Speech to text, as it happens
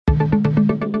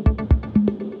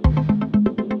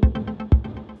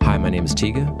name is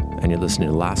Tiga, and you're listening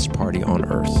to Last Party on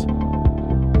Earth.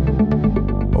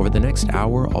 Over the next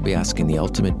hour, I'll be asking the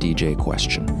ultimate DJ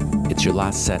question. It's your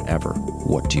last set ever.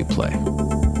 What do you play?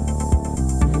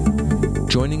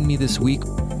 Joining me this week,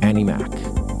 Annie Mac.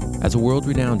 As a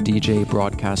world-renowned DJ,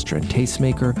 broadcaster, and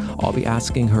tastemaker, I'll be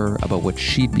asking her about what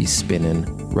she'd be spinning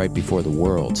right before the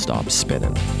world stops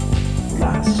spinning.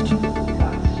 Last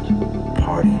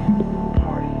party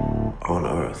on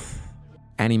Earth.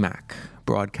 Annie Mac,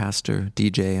 broadcaster,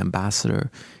 DJ, ambassador.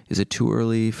 Is it too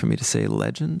early for me to say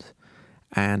legend?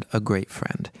 And a great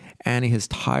friend. Annie has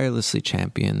tirelessly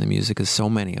championed the music of so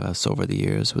many of us over the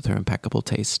years with her impeccable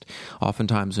taste,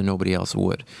 oftentimes when nobody else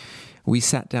would. We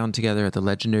sat down together at the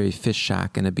legendary Fish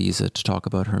Shack in Ibiza to talk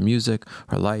about her music,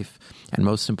 her life, and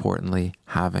most importantly,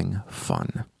 having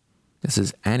fun. This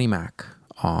is Annie Mac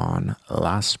on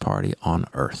Last Party on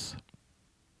Earth.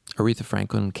 Aretha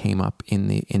Franklin came up in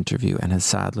the interview and has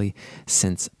sadly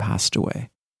since passed away.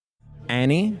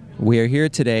 Annie, we are here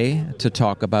today to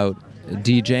talk about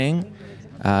DJing,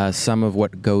 some of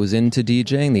what goes into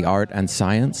DJing, the art and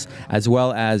science, as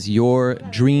well as your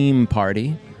dream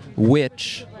party,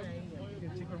 which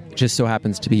just so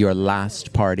happens to be your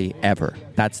last party ever.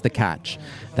 That's the catch.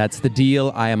 That's the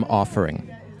deal I am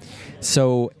offering.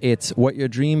 So it's what your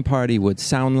dream party would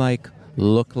sound like,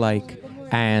 look like,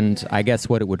 and I guess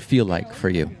what it would feel like for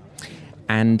you.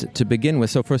 And to begin with,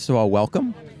 so first of all,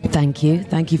 welcome. Thank you.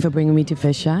 Thank you for bringing me to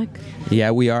Fish Shack.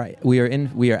 Yeah, we are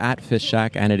at Fish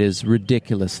Shack, and it is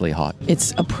ridiculously hot.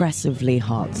 It's oppressively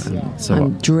hot.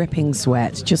 I'm dripping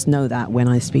sweat. Just know that when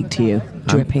I speak to you,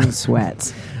 dripping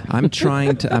sweat. I'm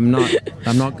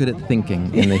not good at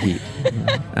thinking in the heat,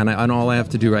 and all I have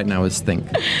to do right now is think.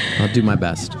 I'll do my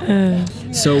best.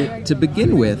 So to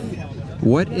begin with,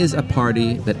 what is a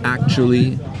party that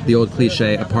actually, the old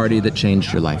cliche, a party that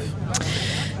changed your life?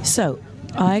 So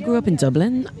I grew up in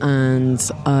Dublin, and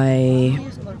I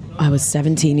was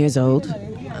 17 years old,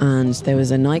 and there was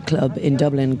a nightclub in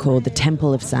Dublin called the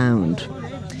Temple of Sound.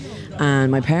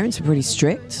 And my parents were pretty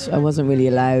strict. I wasn't really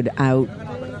allowed out,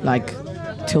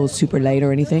 till super late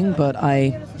or anything, but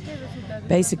I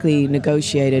basically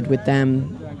negotiated with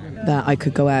them that I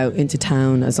could go out into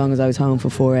town as long as I was home for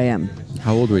 4 a.m.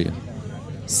 How old were you?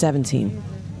 17.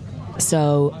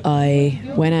 So I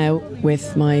went out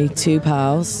with my two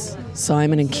pals,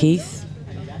 Simon and Keith,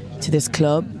 to this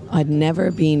club. I'd never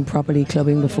been properly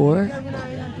clubbing before,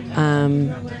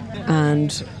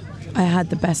 and I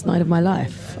had the best night of my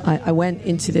life. I went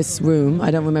into this room. I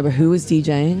don't remember who was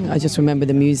DJing. I just remember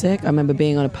the music. I remember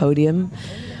being on a podium.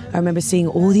 I remember seeing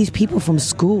all these people from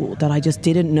school that I just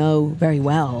didn't know very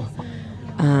well.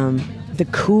 The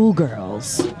cool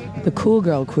girls, the cool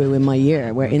girl crew in my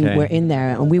year were in there,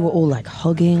 and we were all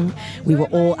hugging. We were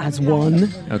all as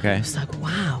one. Okay. It's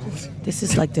wow, this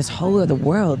is this whole other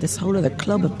world, this whole other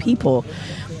club of people.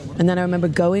 And then I remember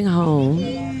going home,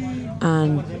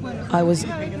 and I was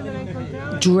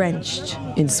drenched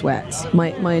in sweat.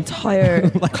 My entire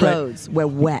clothes were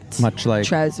wet. Much like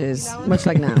trousers, much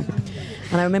like now.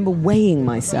 And I remember weighing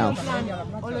myself,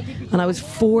 and I was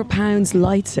 4 pounds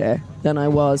lighter than I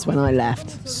was when I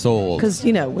left. Sold. Because,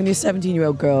 when you're a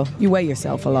 17-year-old girl, you weigh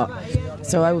yourself a lot.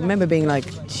 So I remember being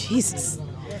Jesus,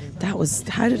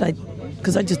 how did I...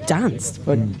 Because I just danced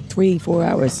for 3-4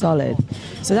 hours solid.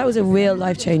 So that was a real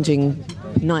life-changing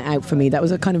night out for me. That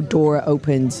was a kind of door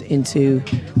opened into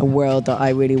a world that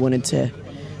I really wanted to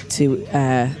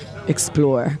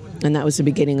explore. And that was the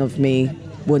beginning of me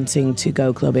wanting to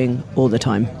go clubbing all the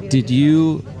time. Did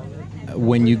you,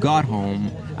 when you got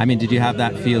home, did you have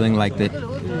that feeling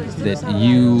that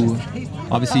you,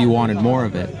 obviously you wanted more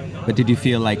of it, but did you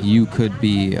feel like you could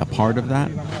be a part of that?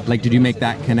 Did you make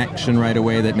that connection right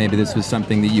away that maybe this was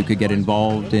something that you could get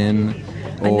involved in?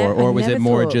 Or was it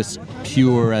more just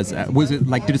pure as... was it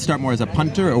did it start more as a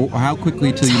punter, or how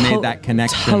quickly till you made that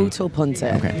connection? Total punter.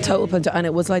 Okay. Total punter. And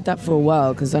it was like that for a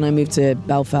while, because then I moved to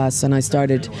Belfast and I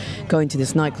started going to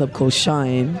this nightclub called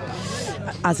Shine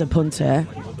as a punter.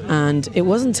 And it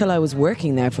wasn't until I was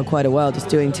working there for quite a while, just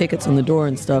doing tickets on the door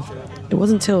and stuff. It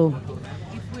wasn't until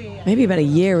maybe about a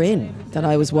year in that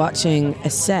I was watching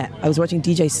a set. I was watching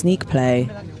DJ Sneak play.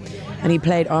 And he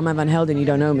played Armand Van Helden, You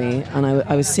Don't Know Me. And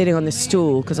I was sitting on this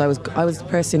stool, because I was the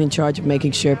person in charge of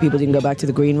making sure people didn't go back to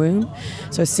the green room.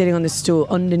 So I was sitting on this stool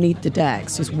underneath the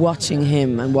decks, just watching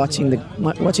him and watching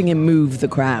him move the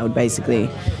crowd, basically.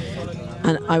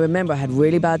 And I remember I had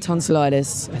really bad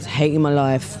tonsillitis. I was hating my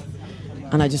life.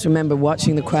 And I just remember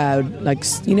watching the crowd, when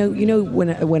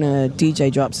a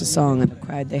DJ drops a song and the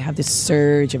crowd, they have this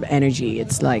surge of energy.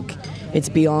 It's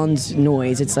beyond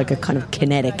noise. It's like a kind of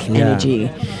kinetic energy.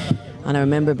 And I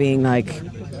remember being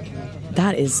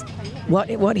that is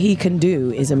what he can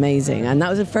do is amazing, and that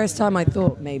was the first time I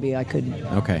thought maybe I could.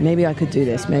 Okay. Maybe I could do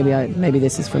this. Maybe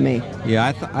this is for me.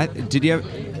 Yeah,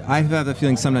 I have the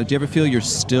feeling sometimes. Do you ever feel you're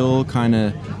still kind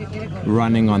of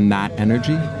running on that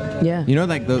energy? Yeah. You know,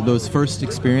 like those first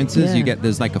experiences, you get,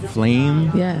 there's like a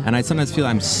flame. Yeah. And I sometimes feel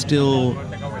I'm still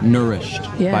nourished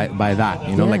by that,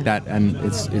 you know, like that. And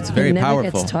it's very powerful. It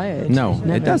never gets tired. No,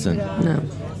 Never. it doesn't. No.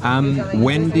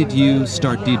 When did you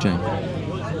start DJing?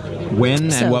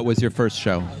 And what was your first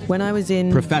show? When I was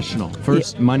in... Professional.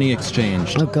 First money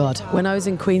exchanged. Oh, God. When I was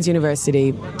in Queen's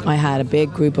University, I had a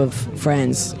big group of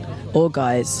friends, all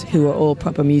guys, who were all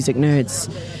proper music nerds.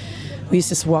 We used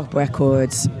to swap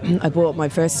records. I bought my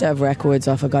first set of records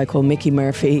off a guy called Mickey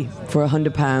Murphy for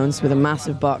 £100 with a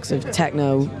massive box of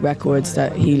techno records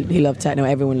that he loved techno.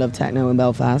 Everyone loved techno in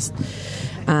Belfast.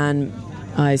 And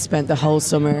I spent the whole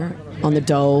summer on the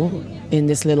dole in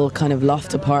this little kind of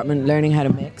loft apartment learning how to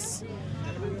mix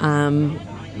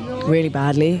really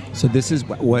badly. So this is,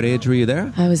 what age were you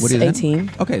there? I was 18.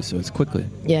 Then? Okay, so it's quickly.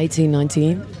 Yeah, 18,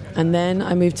 19. And then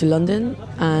I moved to London,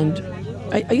 and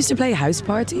I used to play house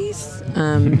parties,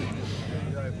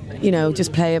 you know,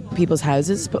 just play at people's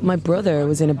houses. But my brother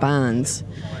was in a band,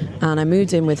 and I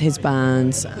moved in with his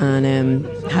band and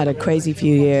had a crazy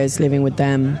few years living with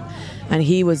them. And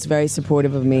he was very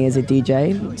supportive of me as a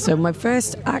DJ. So my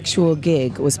first actual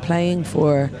gig was playing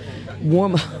for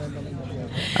warm-up.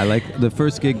 I like the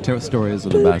first gig stories are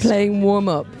the best. Playing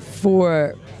warm-up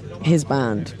for his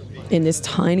band in this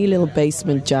tiny little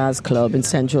basement jazz club in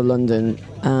central London.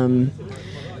 And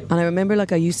I remember,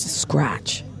 like, I used to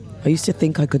scratch. I used to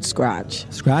think I could scratch.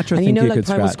 Scratch or and think you know, like could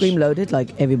Primal scratch? Scream Loaded,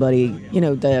 like everybody, you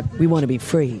know, we want to be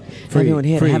free. Everyone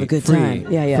here to have a good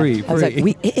time. Yeah, yeah. Free, I was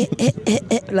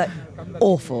like, like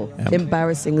awful,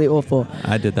 embarrassingly awful.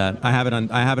 I did that. I have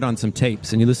it on some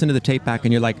tapes, and you listen to the tape back,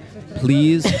 and you're like,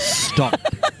 please stop,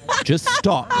 just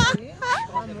stop.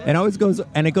 And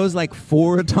it goes like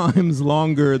 4 times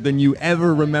longer than you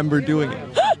ever remember doing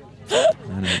it.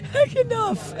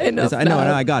 Enough. I know.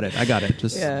 I got it.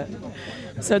 Just yeah.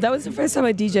 So that was the first time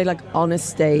I DJed like on a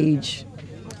stage,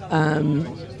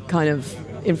 kind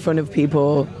of in front of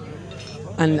people,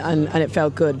 and it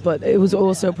felt good. But it was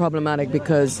also problematic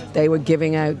because they were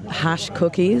giving out hash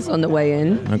cookies on the way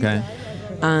in. Okay.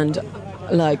 And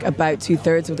like about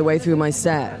 2/3 of the way through my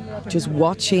set, just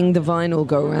watching the vinyl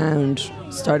go around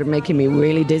started making me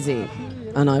really dizzy.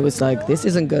 And I was like, this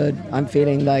isn't good. I'm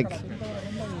feeling like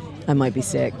I might be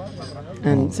sick.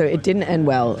 And so it didn't end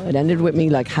well. It ended with me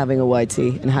like having a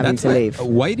whitey and having to leave.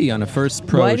 Whitey on a first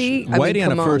pro. Whitey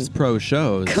on a first pro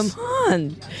shows. Come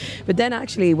on. But then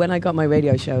actually, when I got my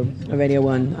radio show, Radio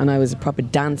 1, and I was a proper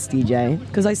dance DJ,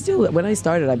 because when I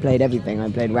started, I played everything.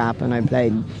 I played rap and I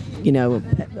played, you know,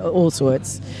 all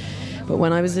sorts. But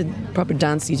when I was a proper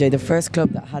dance DJ, the first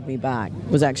club that had me back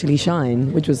was actually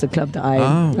Shine, which was the club that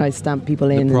I stamped people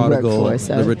in and worked for.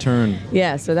 So, the return.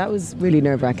 Yeah, so that was really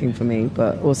nerve-wracking for me,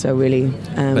 but also really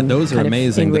but those are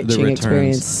amazing, enriching the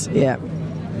experience. Yeah.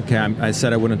 Okay, I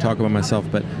said I wouldn't talk about myself,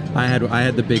 but I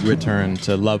had the big return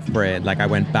to Love Parade. Like I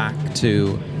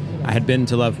had been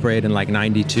to Love Parade in like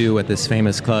 92 at this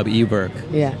famous club, Eberg.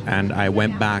 Yeah. And I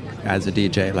went back as a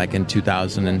DJ like in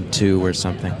 2002 or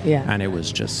something. Yeah. And it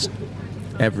was just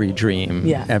every dream,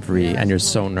 and you're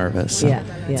so nervous. So yeah.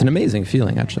 It's an amazing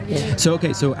feeling, actually. Yeah. So,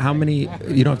 okay, so how many,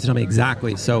 you don't have to tell me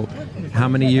exactly, so how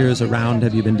many years around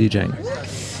have you been DJing?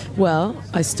 Well,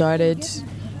 I started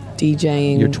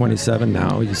DJing. You're 27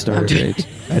 now, you started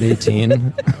at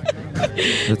 18.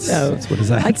 That's what is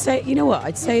that? I'd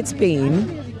say it's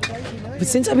been, but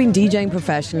since I've been DJing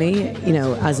professionally, you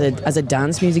know, as a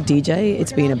dance music DJ,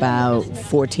 it's been about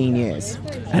 14 years.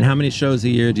 And how many shows a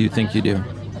year do you think you do?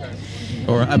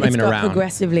 Or It's got around?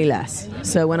 progressively less.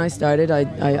 So when I started, I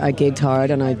gigged hard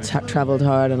and I traveled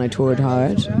hard and I toured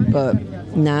hard. But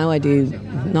now I do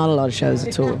not a lot of shows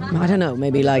at all. I don't know,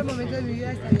 maybe like,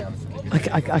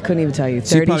 I couldn't even tell you.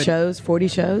 30 shows, 40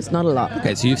 shows, not a lot.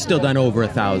 Okay, so you've still done over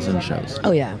 1,000 shows.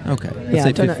 Oh, yeah. Okay. Yeah,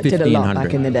 I did a lot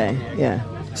back in the day, yeah.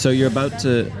 So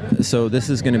so this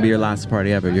is going to be your last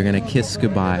party ever. You're going to kiss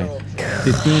goodbye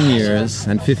 15 years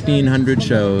and 1,500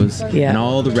 shows and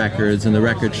all the records and the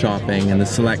record shopping and the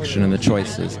selection and the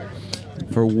choices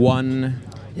for one.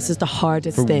 This is the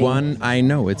hardest thing. I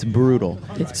know, it's brutal.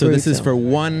 It's so brutal. This is for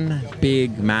one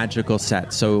big magical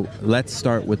set. So let's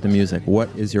start with the music. What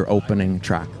is your opening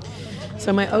track?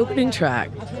 So my opening track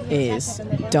is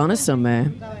Donna Summer,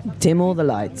 Dim All the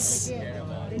Lights,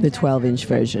 the 12-inch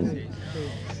version.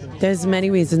 There's many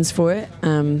reasons for it.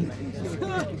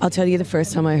 I'll tell you the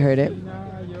first time I heard it.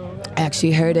 I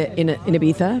actually heard it in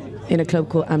Ibiza, in a club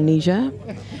called Amnesia.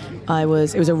 it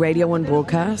was a Radio 1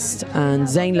 broadcast, and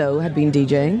Zane Lowe had been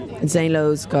DJing. And Zane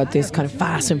Lowe's got this kind of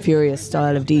fast and furious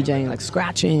style of DJing, like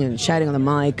scratching and shouting on the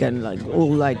mic and like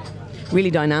all like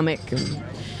really dynamic.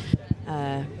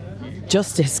 And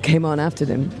Justice came on after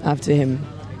him,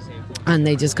 and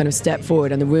they just kind of stepped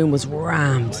forward, and the room was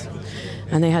rammed.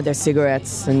 And they had their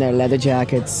cigarettes and their leather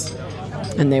jackets,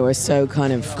 and they were so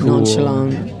kind of cool,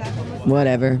 nonchalant,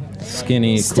 whatever.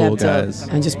 Skinny, cool guys.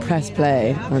 And just pressed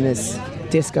play on this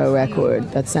disco record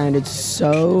that sounded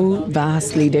so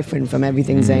vastly different from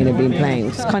everything Zayn had been playing,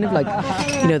 which is kind of like,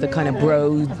 you know, the kind of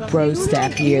bro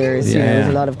step years. You know, there's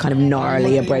a lot of kind of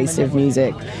gnarly, abrasive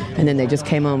music, and then they just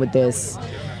came on with this,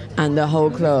 and the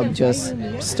whole club just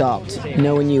stopped.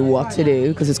 No one knew what to do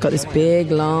because it's got this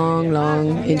big,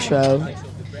 long intro.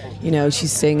 You know,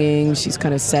 she's singing, she's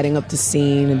kind of setting up the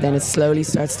scene, and then it slowly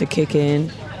starts to kick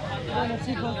in.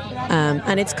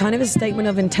 And it's kind of a statement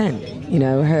of intent, you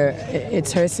know.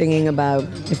 It's her singing about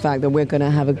the fact that we're going to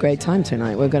have a great time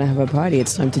tonight. We're going to have a party.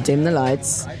 It's time to dim the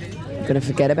lights. We're going to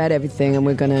forget about everything, and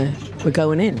we're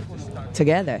going in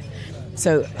together.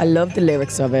 So I loved the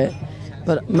lyrics of it,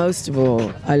 but most of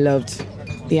all, I loved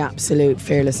the absolute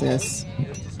fearlessness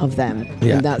of them.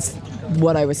 Yeah. And that's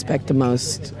what I respect the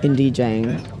most in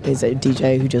DJing, is a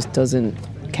DJ who just doesn't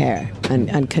care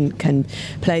and can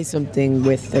play something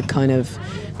with the kind of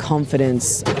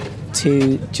confidence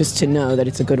to know that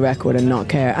it's a good record and not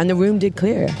care. And the room did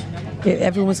clear.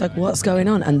 Everyone was like, what's going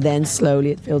on? And then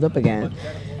slowly it filled up again.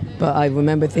 But I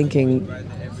remember thinking,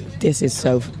 this is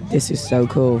so cool. This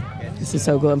is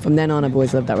so cool. And from then on, I've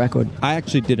always loved that record. I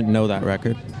actually didn't know that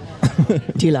record.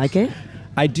 Do you like it?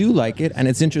 I do like it, and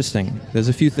it's interesting. There's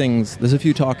a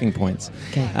few talking points.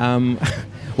 Okay.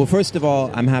 Well, first of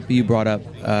all, I'm happy you brought up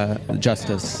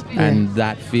Justice and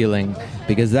that feeling,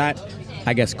 because that,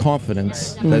 I guess,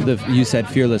 confidence, you said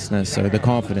fearlessness, or the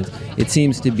confidence, it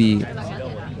seems to be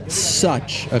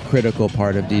such a critical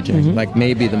part of DJing, like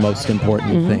maybe the most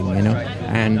important thing, you know,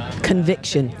 and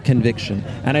conviction.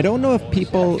 And I don't know if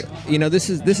people, you know, this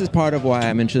is part of why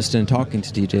I'm interested in talking to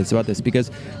DJs about this,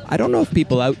 because I don't know if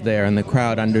people out there in the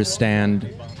crowd understand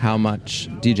how much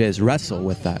DJs wrestle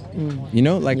with that. You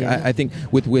know, like I think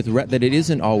with that it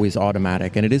isn't always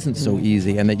automatic, and it isn't so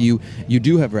easy, and that you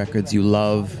do have records you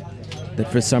love that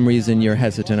for some reason you're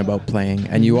hesitant about playing,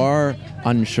 and you are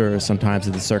unsure sometimes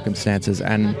of the circumstances,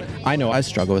 and I know I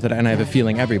struggle with it, and I have a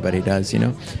feeling everybody does, you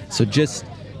know. So just,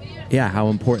 how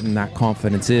important that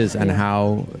confidence is and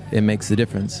how it makes the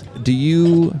difference.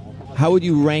 How would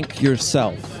you rank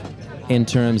yourself in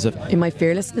terms of... In my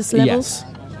fearlessness levels?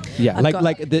 Yes. But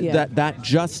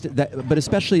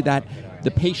especially that,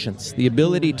 the patience, the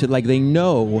ability to, like, they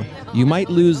know you might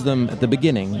lose them at the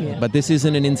beginning, but this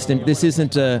isn't an instant,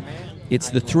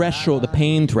 it's the threshold, the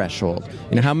pain threshold.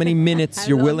 You know, how many minutes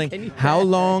you're willing, how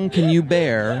long can you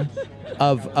bear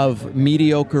of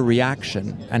mediocre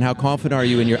reaction, and how confident are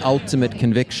you in your ultimate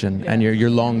conviction and your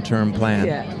long-term plan?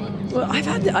 Well, I've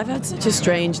had such a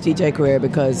strange DJ career,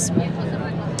 because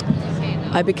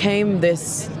I became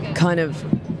this kind of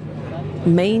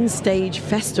main stage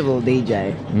festival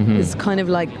DJ. It's kind of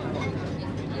like,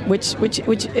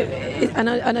 and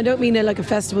I don't mean like a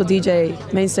festival DJ,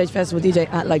 main stage festival DJ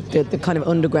at like the kind of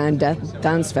underground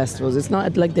dance festivals. It's not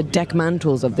at like the Deck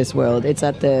Mantles of this world. It's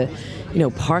at the, you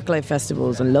know, Parklife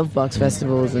festivals and Lovebox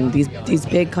festivals and these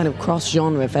big kind of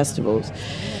cross-genre festivals.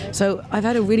 So I've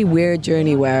had a really weird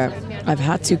journey where I've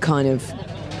had to kind of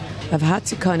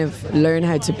learn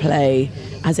how to play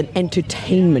as an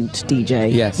entertainment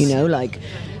DJ. Yes. You know, like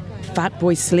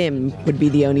Fatboy Slim would be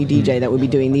the only DJ that would be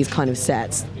doing these kind of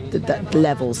sets, that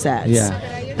level sets. Yeah.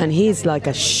 And he's like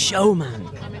a showman.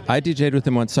 I DJ'd with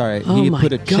him once. Sorry, he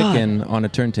put a chicken on a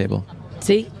turntable.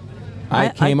 See? I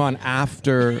came on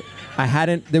after. I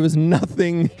hadn't. There was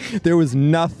nothing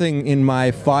in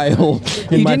my file,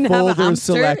 in my folder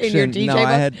selection. In your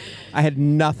DJ box? I had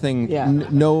nothing. Yeah.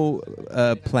 No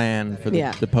plan for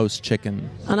the post chicken.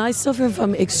 And I suffer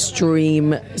from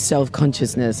extreme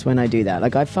self-consciousness when I do that.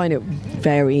 Like, I find it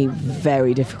very,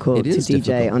 very difficult to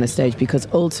DJ on a stage, because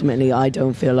ultimately I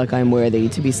don't feel like I'm worthy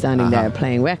to be standing there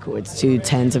playing records to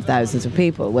tens of thousands of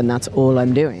people when that's all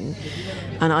I'm doing.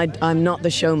 And I'm not the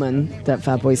showman that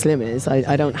Fatboy Slim is.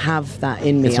 I don't have that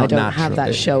in me. I don't have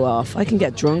that show off. I can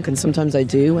get drunk, and sometimes I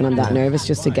do when I'm that nervous,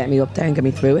 just to get me up there and get me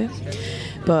through it.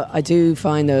 But I do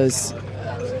find those,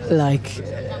 like,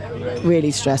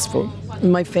 really stressful.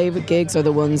 My favourite gigs are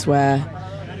the ones where,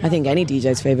 I think any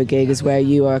DJ's favourite gig is where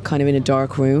you are kind of in a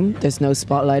dark room. There's no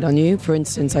spotlight on you. For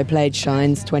instance, I played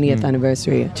Shine's 20th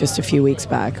anniversary just a few weeks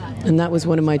back. And that was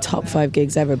one of my top 5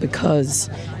 gigs ever, because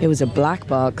it was a black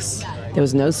box. There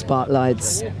was no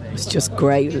spotlights. It was just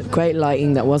great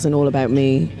lighting that wasn't all about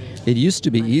me. It used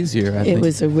to be easier, I think. It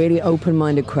was a really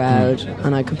open-minded crowd,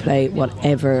 and I could play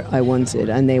whatever I wanted,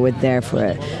 and they were there for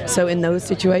it. So in those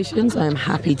situations, I'm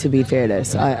happy to be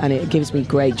Fearless, and it gives me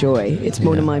great joy. It's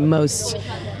one of my most...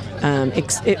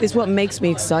 it's what makes me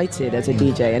excited as a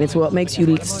DJ, and it's what makes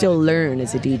you still learn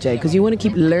as a DJ, because you want to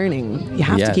keep learning. You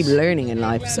have to keep learning in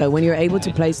life. So when you're able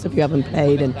to play stuff you haven't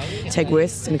played and take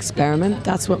risks and experiment,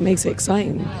 that's what makes it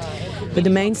exciting. But the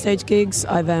main stage gigs,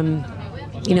 I've...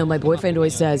 my boyfriend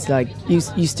always says, like,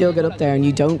 you still get up there and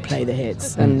you don't play the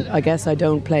hits. And I guess I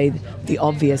don't play the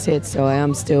obvious hits, so I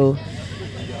am still...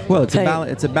 Well, it's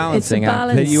a balancing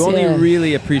act that you only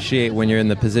really appreciate when you're in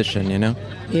the position, you know?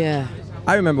 Yeah.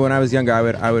 I remember when I was younger,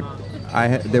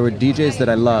 there were DJs that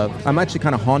I loved. I'm actually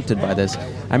kind of haunted by this.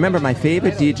 I remember my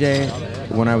favorite DJ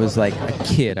when I was like a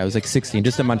kid. I was like 16,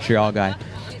 just a Montreal guy.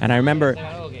 And I remember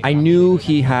I knew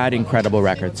he had incredible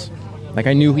records. Like,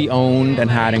 I knew he owned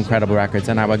and had incredible records,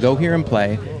 and I would go hear him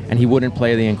play, and he wouldn't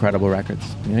play the incredible records.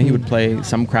 You know, he would play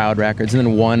some crowd records, and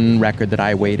then one record that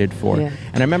I waited for. Yeah.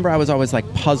 And I remember I was always, like,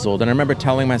 puzzled, and I remember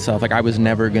telling myself, like, I was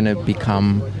never going to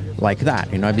become like that.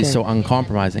 You know, I'd be so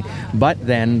uncompromising. But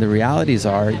then the realities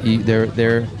are,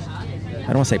 they're I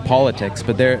don't want to say politics,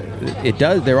 but there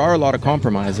are a lot of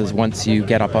compromises once you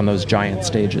get up on those giant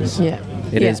stages. Yeah.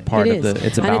 It is part of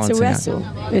it's a balancing act. It's a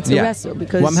wrestle. It's a wrestle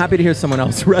because... Well, I'm happy to hear someone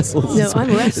else wrestles. No,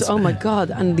 I'm wrestle. Oh my God.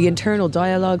 And the internal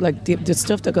dialogue, like the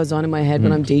stuff that goes on in my head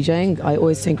when I'm DJing, I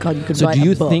always think, God, you could write a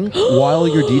book. So do you think while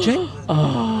you're DJing?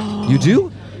 Oh. You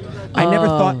do? I never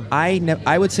thought...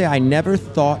 I would say I never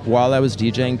thought while I was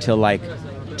DJing till like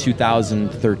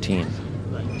 2013.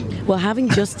 Well, having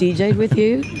just DJ'd with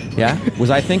you... Yeah? Was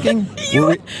I thinking?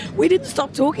 We didn't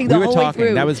stop talking the whole way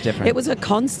through. That was different. It was a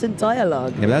constant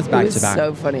dialogue. Yeah, that's back to back. It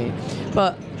was so funny.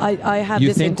 But I have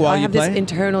this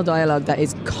internal dialogue that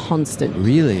is constant.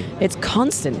 Really? It's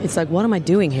constant. It's like, what am I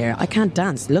doing here? I can't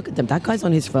dance. Look at them. That guy's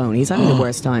on his phone. He's having the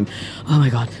worst time. Oh my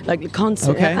God. Like,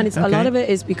 constant. Okay. And a lot of it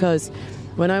is because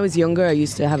when I was younger, I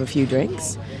used to have a few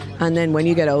drinks. And then when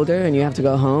you get older and you have to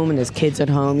go home and there's kids at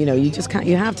home, you know, you just can't,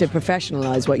 you have to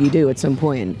professionalize what you do at some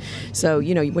point. So,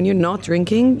 you know, when you're not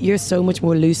drinking, you're so much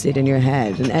more lucid in your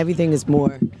head and everything is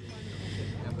more...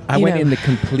 I went in the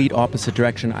complete opposite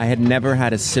direction. I had never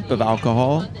had a sip of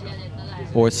alcohol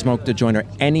or smoked a joint or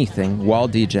anything while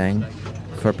DJing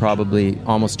for probably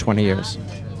almost 20 years.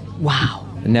 Wow.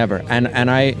 Never. And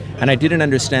I didn't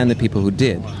understand the people who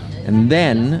did. And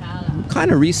then,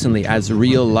 kind of recently, as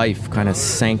real life kind of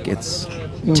sank its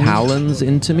talons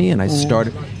into me, and I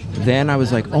started... Then I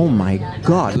was like, oh my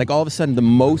God. Like, all of a sudden, the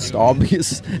most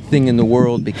obvious thing in the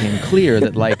world became clear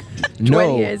that, like,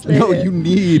 no, you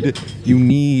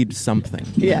need something.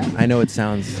 Yeah. I know it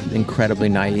sounds incredibly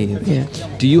naive. Yeah.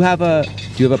 Do you have a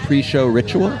pre-show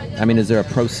ritual? I mean, is there a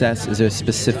process? Is there a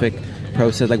specific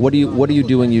process? Like, what are you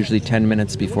doing usually 10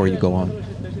 minutes before you go on?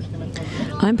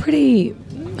 I'm pretty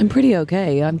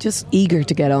okay. I'm just eager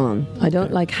to get on. I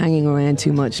don't like hanging around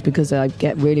too much because I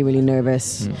get really, really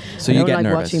nervous. So you get nervous. I don't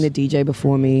like watching the DJ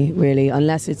before me, really,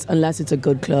 unless it's a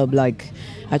good club. Like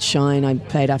at Shine, I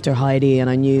played after Heidi, and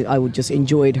I knew I would just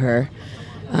enjoyed her.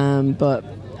 But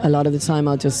a lot of the time,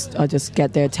 I'll just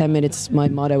get there. 10 minutes. My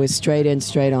motto is straight in,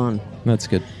 straight on. That's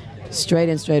good. Straight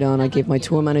in, straight on. I give my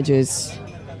tour managers,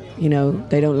 you know,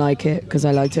 they don't like it because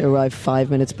I like to arrive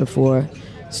 5 minutes before.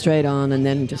 Straight on, and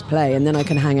then just play, and then I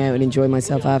can hang out and enjoy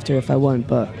myself after if I want.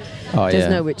 But there's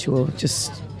no ritual.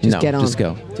 Just get on. Just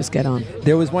go. Just get on.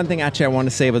 There was one thing actually I want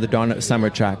to say about the Donna Summer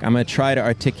track. I'm going to try to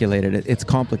articulate it. It's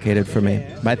complicated for me,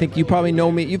 but I think you probably know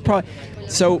me.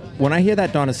 So when I hear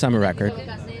that Donna Summer record,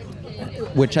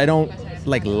 which I don't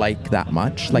like that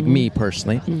much, like me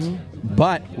personally. Mm-hmm.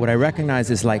 But what I recognize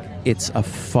is like it's a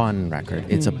fun record.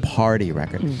 It's a party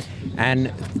record.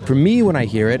 And for me, when I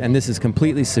hear it, and this is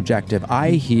completely subjective,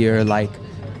 I hear like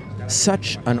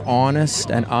such an honest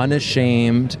and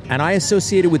unashamed, and I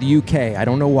associate it with UK. I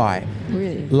don't know why.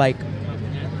 Really? Like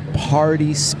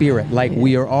party spirit. Like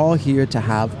we are all here to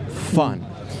have fun.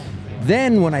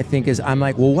 Then when I think is, I'm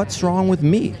like, well, what's wrong with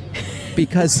me?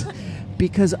 Because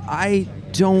I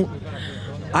don't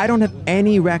have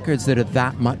any records that are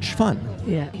that much fun.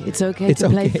 Yeah, it's okay to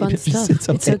play fun stuff.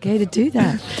 It's okay to do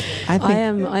that. I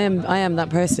am that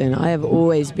person. I have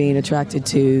always been attracted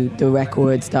to the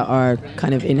records that are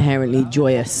kind of inherently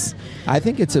joyous. I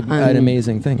think it's an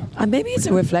amazing thing. And maybe it's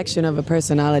a reflection of a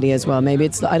personality as well. Maybe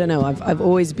it's, I don't know, I've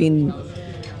always been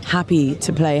happy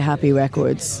to play happy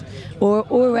records.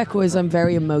 Or records I'm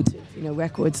very emotive, you know,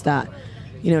 records that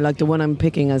You know, like the one I'm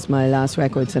picking as my last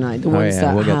record tonight. The ones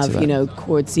that have, you know,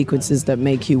 chord sequences that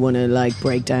make you want to like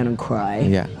break down and cry.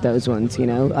 Yeah. Those ones, you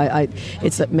know.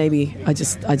 It's like maybe I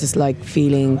just like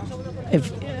feeling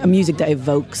a music that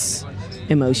evokes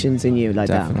emotions in you like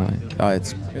Definitely.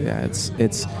 That.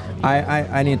 Oh,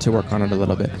 I need to work on it a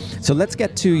little bit. So let's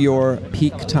get to your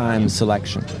peak time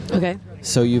selection. Okay.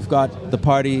 So you've got the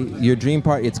party, your dream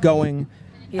party, it's going,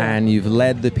 and you've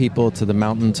led the people to the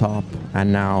mountaintop,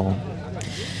 and now...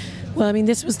 Well, I mean,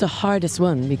 this was the hardest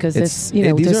one because these are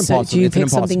impossible. Do you it's pick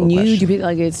something new? Question. Do you pick,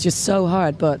 like, it's just so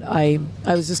hard. But I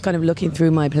was just kind of looking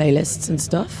through my playlists and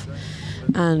stuff,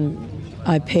 and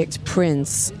I picked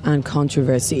Prince and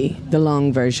Controversy, the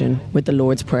long version with the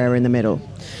Lord's Prayer in the middle.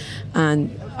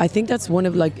 And I think that's one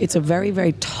of, like, it's a very,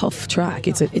 very tough track.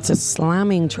 It's a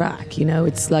slamming track, you know.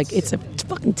 It's like, it's a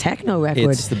fucking techno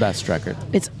record. It's the best record.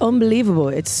 It's unbelievable.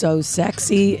 It's so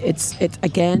sexy. It's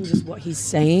again, just what he's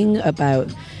saying about...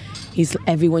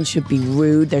 everyone should be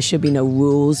rude. There should be no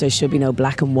rules. There should be no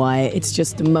black and white. It's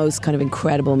just the most kind of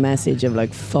incredible message of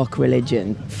like, fuck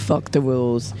religion, fuck the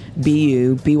rules, be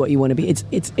you, be what you want to be.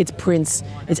 It's Prince.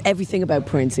 It's everything about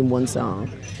Prince in one song.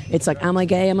 It's like, am I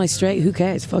gay? Am I straight? Who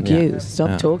cares? Fuck you.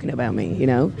 Stop talking about me, you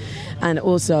know? And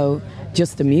also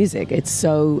just the music. It's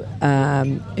so,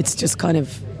 it's just kind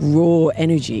of raw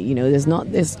energy, you know.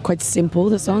 There's quite simple,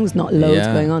 the song's not loads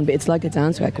going on, but it's like a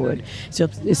dance record.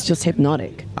 It's just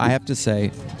hypnotic. I have to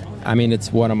say, I mean,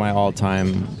 it's one of my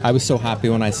all-time... I was so happy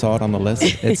when I saw it on the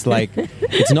list. It's like,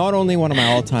 it's not only one of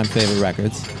my all-time favorite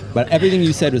records, but everything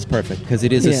you said was perfect, because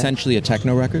it is essentially a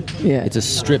techno record. Yeah. It's a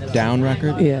stripped-down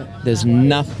record. Yeah. There's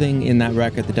nothing in that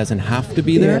record that doesn't have to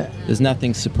be there. Yeah. There's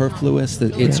nothing superfluous.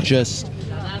 It's just...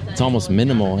 It's almost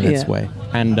minimal in its way.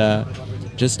 And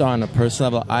just on a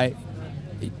personal level,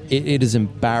 it is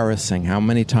embarrassing how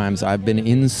many times I've been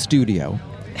in studio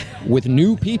with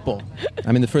new people.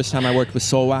 I mean, the first time I worked with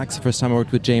Soulwax, the first time I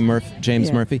worked with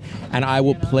James Murphy, and I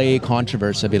will play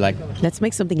Controversy. I'll be like, let's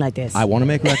make something like this. I want to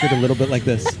make a record a little bit like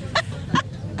this.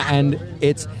 And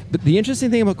but the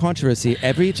interesting thing about Controversy,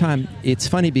 every time, it's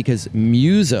funny because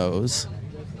musos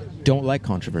don't like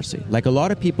Controversy. Like a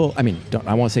lot of people, I mean,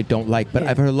 I won't say don't like, but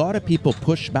I've heard a lot of people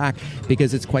push back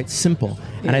because it's quite simple.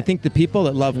 Yeah. And I think the people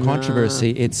that love Controversy,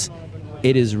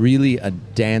 it is really a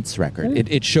dance record.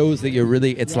 It shows that you're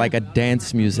really, it's like a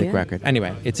dance music record.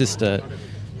 Anyway, it's just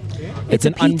it's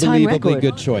an unbelievably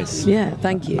good choice. Yeah,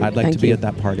 thank you. I'd like to be at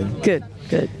that party. Good.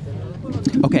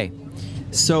 Okay,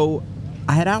 so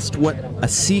I had asked what a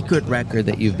secret record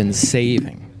that you've been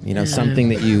saving. You know, something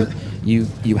that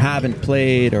you haven't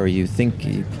played or you think,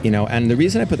 you know, and the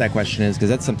reason I put that question is because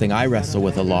that's something I wrestle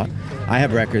with a lot. I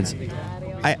have records.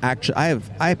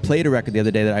 I played a record the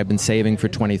other day that I've been saving for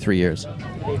 23 years.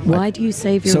 Why do you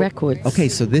save your records? Okay,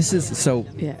 so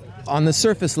on the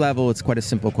surface level, it's quite a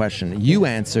simple question. You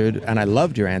answered, and I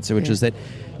loved your answer, which is that,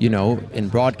 you know, in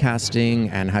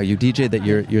broadcasting and how you DJ, that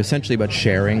you're essentially about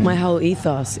sharing. My whole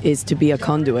ethos is to be a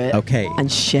conduit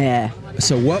and share.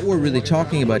 So what we're really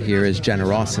talking about here is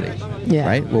generosity,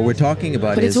 right? What we're talking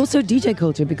about But it's also DJ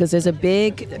culture, because there's a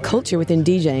big culture within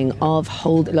DJing of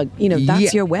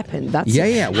that's your weapon. That's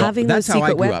Well, having that's those how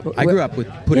secret I grew up. I grew up with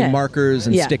putting markers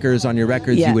and stickers on your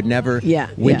records. You would never,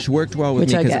 which worked well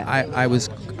with me because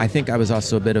I think I was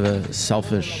also a bit of a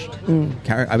selfish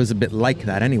character. I was a bit like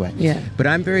that anyway. Yeah. But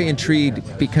I'm very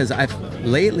intrigued because I've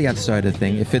started a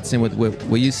thing. It fits in with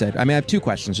what you said. I mean, I have two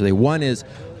questions really. One is,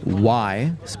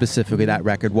 why specifically that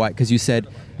record? Why? Because you said,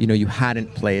 you know, you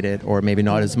hadn't played it, or maybe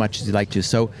not as much as you'd like to.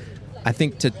 So I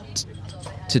think to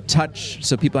touch,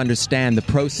 so people understand the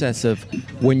process of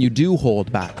when you do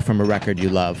hold back from a record you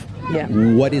love.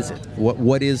 What is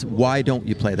it? Why don't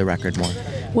you play the record more?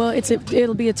 Well,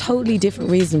 it'll be a totally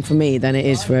different reason for me than it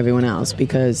is for everyone else,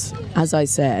 because as I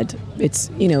said,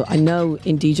 it's, you know, I know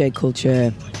in DJ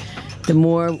culture, the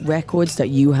more records that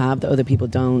you have that other people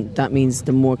don't, that means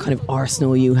the more kind of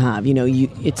arsenal you have. You know,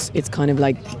 it's kind of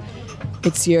like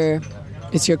it's your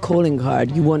calling card.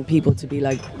 You want people to be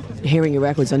like hearing your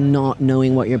records and not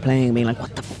knowing what you're playing and being like,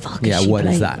 what the fuck is she what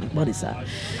playing? Is that? What is that?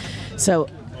 So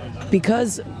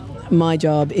because my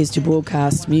job is to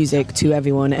broadcast music to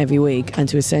everyone every week and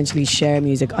to essentially share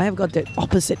music, I have got the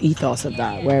opposite ethos of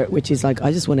that, which is like,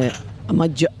 I just want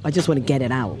to get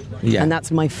it out. Yeah. And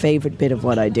that's my favorite bit of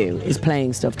what I do, is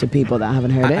playing stuff to people that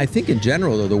haven't heard it. I think in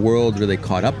general, though, the world really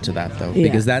caught up to that, though,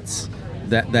 because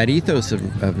that ethos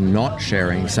of not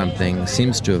sharing something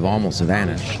seems to have almost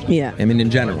vanished. Yeah. I mean,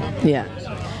 in general. Yeah.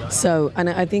 So, and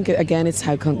I think, again, it's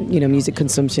how, music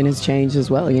consumption has changed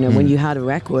as well. You know, when you had a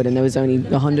record and there was only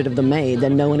 100 of them made,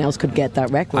 then no one else could get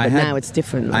that record. Now it's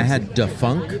different. I had Da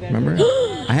Funk, remember?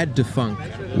 I had Da Funk.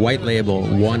 white label,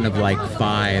 one of like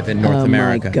 5 in North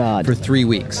America my God. for 3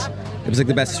 weeks. It was like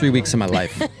the best 3 weeks of my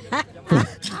life.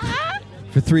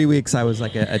 For 3 weeks, I was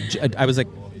like I was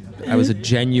a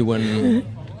genuine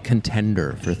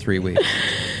contender for 3 weeks.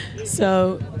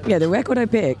 So yeah, the record I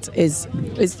picked is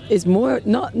more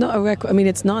not a record. I mean,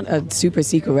 it's not a super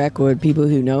secret record. People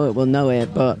who know it will know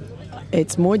it, but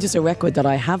it's more just a record that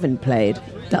I haven't played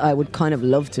that I would kind of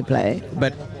love to play.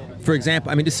 But for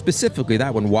example, I mean, just specifically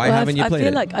that one. Why haven't you played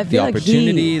it? I feel like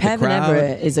Pevin crowd?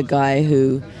 Everett is a guy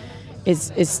who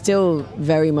is still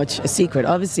very much a secret.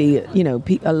 Obviously, you know,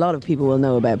 a lot of people will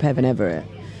know about Pevin Everett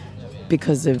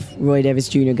because of Roy Davis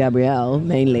Jr., Gabrielle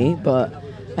mainly, but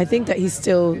I think that he's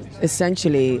still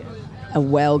essentially a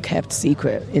well-kept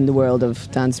secret in the world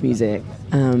of dance music.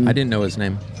 I didn't know his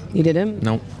name. You didn't?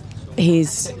 No.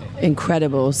 He's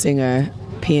incredible singer,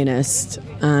 pianist,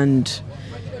 and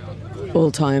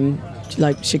all-time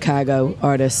like Chicago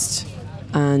artist,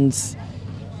 and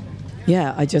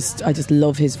yeah, I just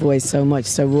love his voice so much.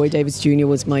 So Roy Davis Jr.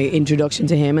 was my introduction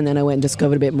to him, and then I went and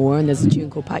discovered a bit more, and there's a tune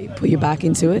called Put Your Back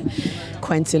Into It,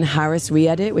 Quentin Harris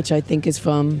re-edit, which I think is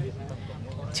from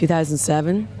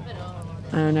 2007,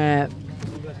 and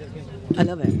I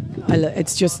love it.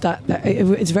 It's just that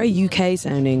it's very UK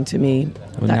sounding to me,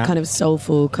 that kind of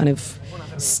soulful, kind of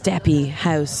steppy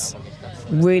house,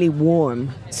 really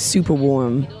warm, super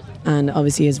warm, and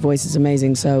obviously his voice is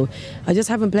amazing. So I just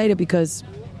haven't played it because,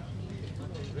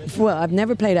 well, I've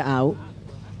never played it out,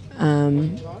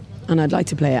 and I'd like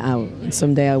to play it out, and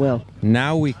someday I will.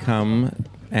 Now we come,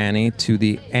 Annie, to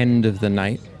the end of the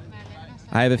night.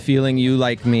 I have a feeling you,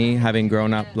 like me, having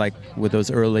grown up like with those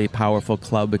early powerful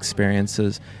club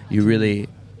experiences, you really,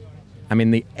 I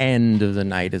mean, the end of the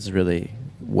night is really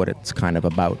what it's kind of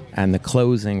about. And the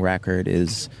closing record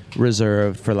is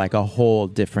reserved for like a whole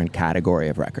different category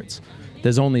of records.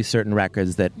 There's only certain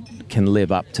records that can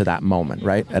live up to that moment,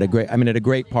 right? At a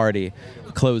great party,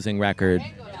 a closing record,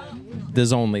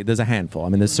 there's a handful. I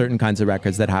mean, there's certain kinds of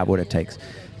records that have what it takes.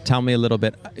 Tell me a little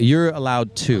bit. You're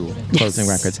allowed 2 closing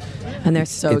records, and they're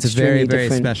so it's extremely very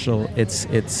different. special.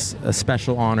 It's a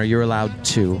special honor. You're allowed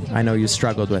 2. I know you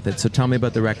struggled with it, so tell me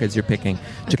about the records you're picking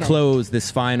to close this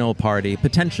final party,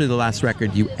 potentially the last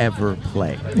record you ever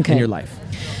play in your life.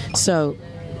 So,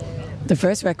 the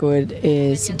first record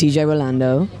is DJ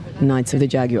Rolando, Knights of the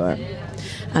Jaguar,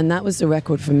 and that was the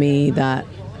record for me that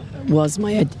was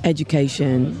my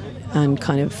education and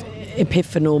kind of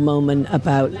epiphanal moment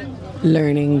about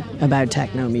learning about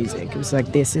techno music. It was like,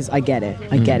 I get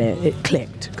it. It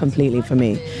clicked completely for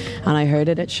me. And I heard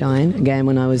it at Shine, again,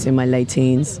 when I was in my late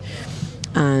teens.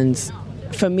 And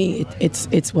for me,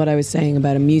 it's what I was saying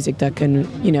about a music that can,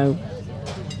 you know,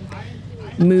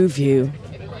 move you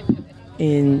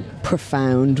in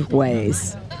profound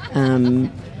ways.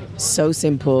 So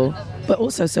simple, but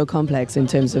also so complex in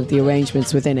terms of the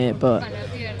arrangements within it, but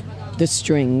the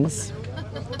strings,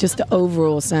 just the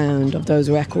overall sound of those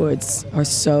records are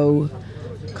so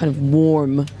kind of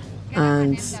warm,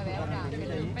 and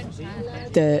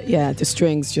the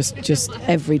strings just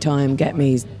every time get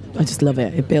me. I just love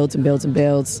it. It builds and builds and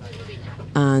builds,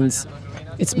 and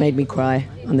it's made me cry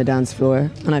on the dance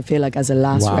floor. And I feel like as a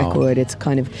last record,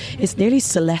 it's nearly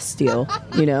celestial,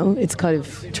 you know? It's kind of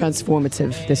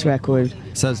transformative, this record.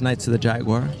 Says Knights of the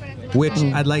Jaguar, which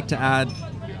I'd like to add,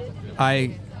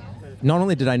 not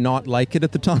only did I not like it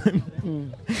at the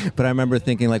time, but I remember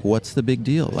thinking, like, what's the big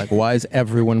deal? Like, why is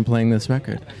everyone playing this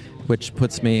record? Which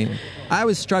puts me... I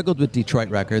always struggled with Detroit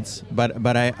records,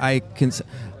 but I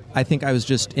think I was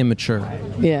just immature.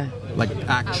 Yeah. Like,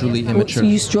 actually immature. So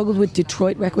you struggled with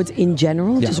Detroit records in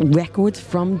general? Yeah. Just records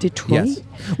from Detroit? Yes.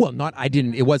 Well,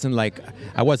 it wasn't like...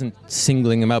 I wasn't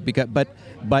singling them out, but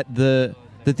the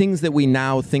things that we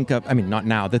now think of... I mean, not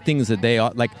now. The things that they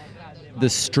are... Like... The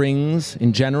strings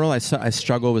in general, I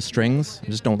struggle with strings. I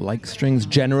just don't like strings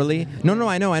generally. No,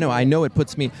 I know. I know it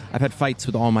puts me... I've had fights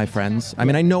with all my friends. I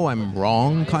mean, I know I'm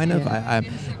wrong, kind of.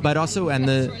 But also, and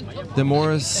the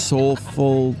more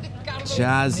soulful,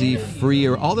 jazzy,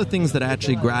 freer, all the things that I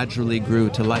actually gradually grew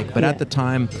to like. But at the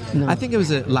time, I think it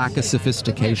was a lack of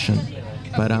sophistication.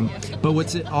 But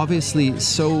what's obviously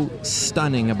so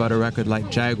stunning about a record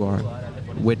like Jaguar,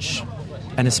 which...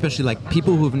 And especially like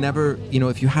people who've never, you know,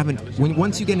 if you haven't,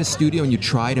 once you get in a studio and you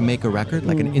try to make a record,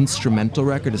 like an instrumental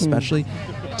record especially,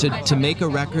 to make a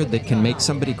record that can make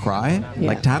somebody cry,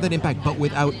 like to have that impact, but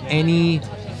without any,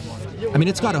 I mean,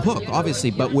 it's got a hook,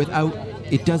 obviously, but without,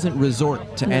 it doesn't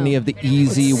resort to any of the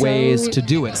easy ways to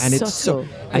do it. And it's so,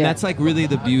 and that's like really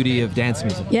the beauty of dance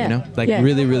music, you know? Like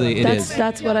really, really it is.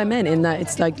 That's what I meant in that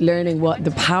it's like learning what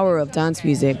the power of dance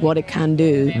music, what it can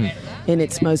do. in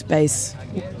its most base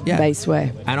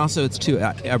way. And also it's too,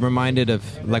 I'm reminded of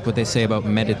like what they say about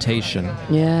meditation.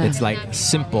 Yeah. It's like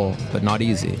simple but not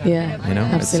easy. Yeah, you know,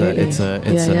 absolutely.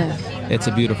 It's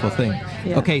a beautiful thing.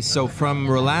 Yeah. Okay, so from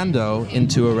Rolando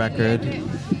into a record,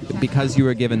 because you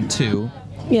were given 2.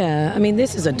 Yeah, I mean,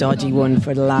 this is a dodgy one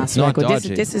for the last Not record.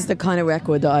 dodgy. This is the kind of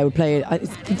record that I would play.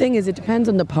 The thing is, it depends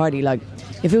on the party. Like,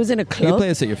 if it was in a club, You play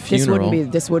this at your funeral.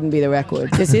 This wouldn't be the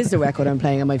record. This is the record I'm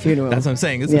playing at my funeral. That's what I'm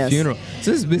saying. This is a funeral.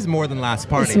 So this is more than last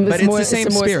party, but it's the same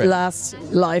it's spirit. Last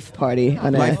life party.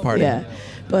 Life party. Yeah,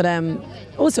 but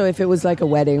also if it was like a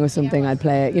wedding or something, I'd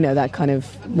play it. You know, that kind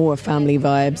of more family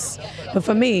vibes. But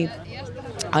for me,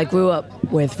 I grew up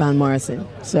with Van Morrison,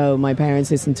 so my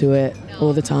parents listened to it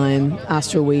all the time.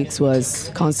 Astral Weeks was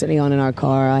constantly on in our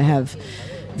car. I have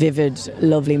vivid,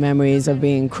 lovely memories of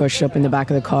being crushed up in the back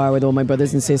of the car with all my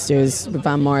brothers and sisters, with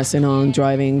Van Morrison on,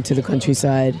 driving to the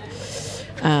countryside.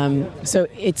 So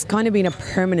it's kind of been a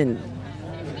permanent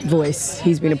voice.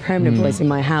 He's been a permanent voice in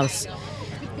my house.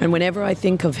 And whenever I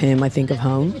think of him, I think of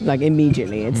home, like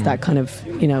immediately. It's that kind of,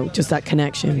 you know, just that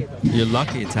connection. You're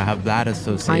lucky to have that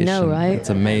association. I know, right? It's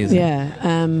amazing.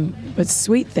 Yeah. But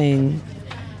Sweet Thing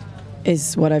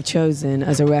is what I've chosen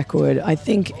as a record. I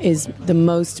think is the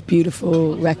most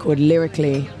beautiful record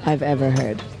lyrically I've ever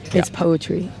heard. It's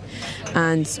poetry.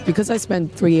 And because I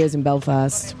spent 3 years in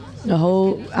Belfast, the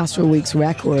whole Astral Weeks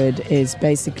record is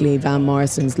basically Van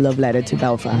Morrison's love letter to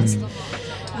Belfast.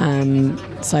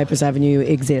 Cypress Avenue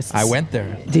exists. I went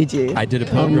there. Did you? I did a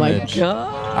pilgrimage. Oh my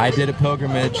God. I did a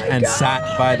pilgrimage and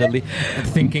sat by the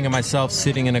thinking of myself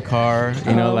sitting in a car,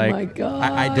 you know, Oh my God.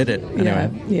 I did it anyway.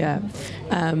 Yeah.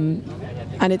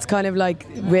 And it's kind of like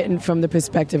written from the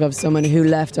perspective of someone who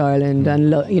left Ireland, and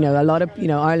you know, a lot of, you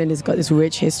know, Ireland has got this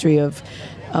rich history of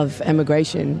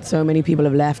emigration. So many people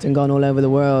have left and gone all over the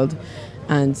world,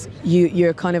 and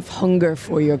your kind of hunger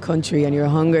for your country and your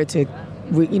hunger to,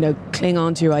 you know, cling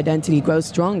on to your identity grows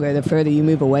stronger the further you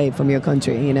move away from your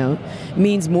country. You know, it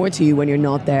means more to you when you're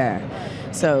not there.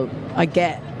 So I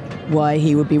get why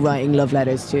he would be writing love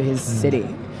letters to his city.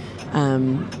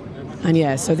 And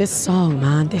yeah, so this song,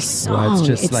 Well, it's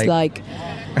just like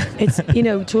it's, you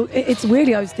know, it's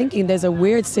weirdly, I was thinking there's a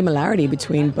weird similarity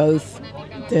between both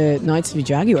the Knights of the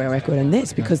Jaguar record and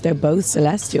this, because they're both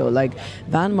celestial. Like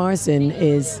Van Morrison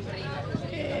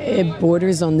it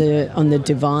borders on the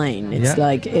divine. It's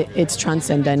like it's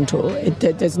transcendental.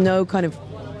 There's no kind of,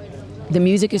 the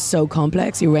music is so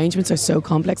complex, the arrangements are so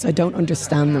complex, I don't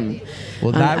understand them.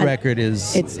 Well, that record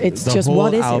is it's the just, whole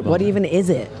what is album. it? What even is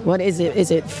it? What is it? Is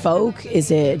it folk?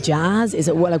 Is it jazz? Is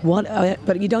it what?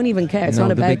 But you don't even care. It's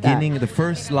not about the beginning, that. the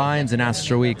first lines in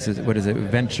Astral Weeks is, what is it?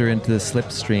 Venture into the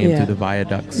slipstream through the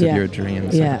viaducts of your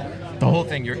dreams. Yeah. The whole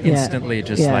thing, you're instantly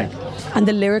just like... And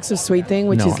the lyrics of Sweet Thing,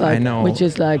 which is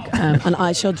like, and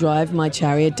I shall drive my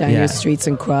chariot down your streets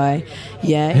and cry.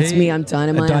 Yeah, it's me, I'm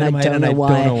dynamite, and I don't know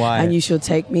why. And you shall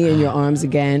take me in your arms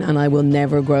again, and I will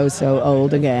never grow so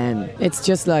old again. It's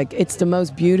just like, it's the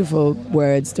most beautiful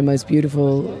words, the most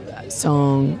beautiful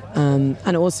song,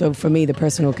 and also for me, the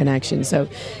personal connection. So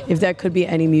if there could be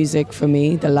any music for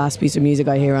me, the last piece of music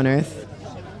I hear on earth,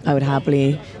 I would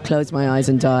happily close my eyes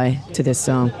and die to this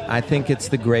song. I think it's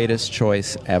the greatest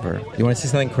choice ever. You want to see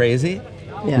something crazy?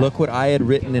 Yeah. Look what I had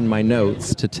written in my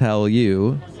notes to tell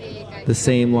you the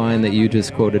same line that you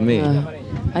just quoted me.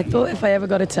 I thought if I ever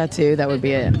got a tattoo, that would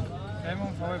be it.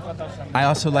 I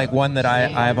also like one that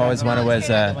I've always wanted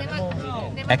was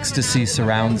ecstasy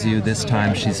surrounds you, this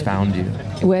time she's found you.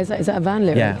 Where's that? Is that a Van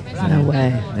lyric? Yeah. No way.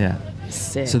 Yeah.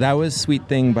 Sick. So that was Sweet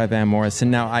Thing by Van Morrison.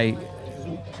 Now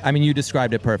I mean, you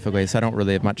described it perfectly, so I don't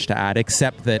really have much to add,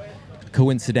 except that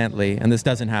coincidentally, and this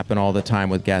doesn't happen all the time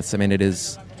with guests, I mean, it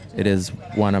is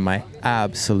one of my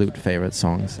absolute favorite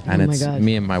songs, and it's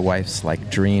me and my wife's like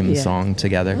dream song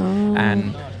together.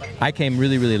 And I came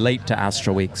really, really late to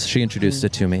Astral Weeks. She introduced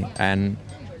it to me, and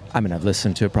I mean, I've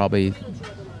listened to it probably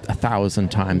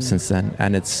 1,000 times since then,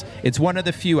 and it's one of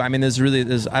the few, I mean, there's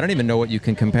I don't even know what you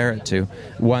can compare it to,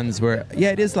 ones where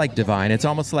it is like divine. It's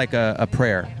almost like a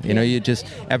prayer, you know, you just,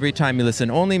 every time you listen,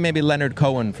 only maybe Leonard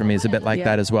Cohen for me is a bit like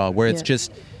that as well, where it's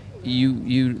just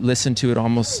you listen to it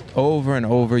almost over and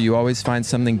over, you always find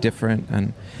something different.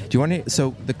 And do you want to,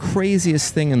 so the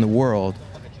craziest thing in the world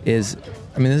is,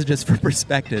 I mean, this is just for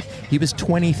perspective, he was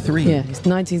 23. Yeah, he's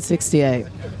 1968.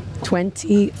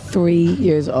 23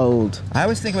 years old. I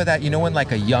always think about that, you know, when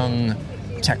like a young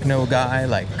techno guy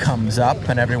like comes up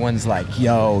and everyone's like,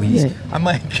 yo, I'm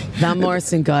like... Van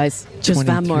Morrison, guys. Just 23.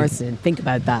 Van Morrison. Think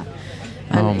about that.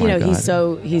 And my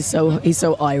God. he's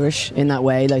so Irish in that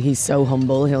way. Like, he's so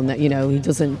humble. He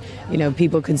doesn't,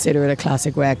 people consider it a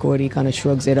classic record. He kind of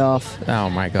shrugs it off. Oh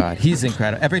my God, he's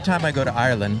incredible. Every time I go to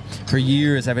Ireland, for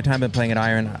years, every time I've been playing in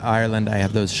Ireland, I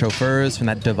have those chauffeurs from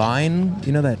that Divine.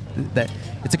 You know that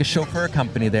it's like a chauffeur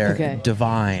company there. Okay.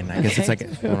 Divine. I guess it's like I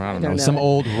don't know, know some it.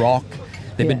 old rock.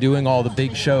 They've been Yeah. doing all the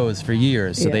big shows for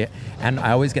years, so and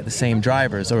I always get the same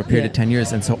drivers over a period of 10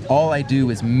 years, and so all I do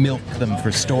is milk them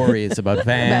for stories about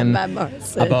Van,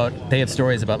 they have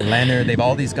stories about Leonard. They have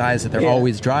all these guys that they're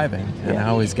always driving, and I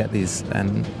always get these.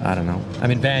 And I don't know. I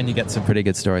mean, Van, you get some pretty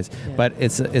good stories, but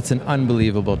it's an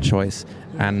unbelievable choice,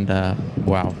 and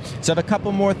wow. So I have a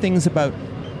couple more things about.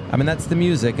 I mean, that's the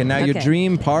music, and now your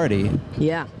dream party.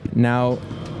 Yeah. Now,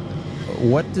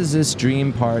 what does this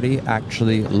dream party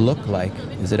actually look like?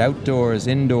 Is it outdoors,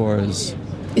 indoors?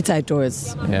 It's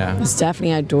outdoors. Yeah. It's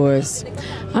definitely outdoors.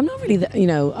 I'm not really,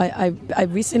 I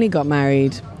recently got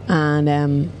married,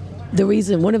 and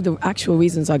one of the actual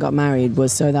reasons I got married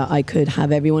was so that I could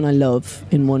have everyone I love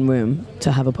in one room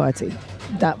to have a party.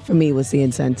 That for me was the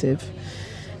incentive.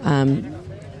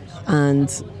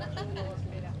 And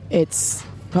it's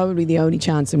probably the only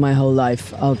chance in my whole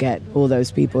life I'll get all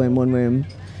those people in one room.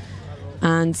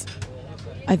 And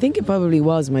I think it probably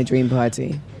was my dream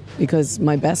party, because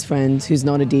my best friend, who's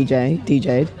not a DJ,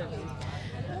 DJ'd.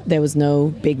 There was no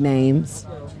big names.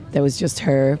 There was just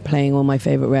her playing all my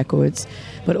favorite records.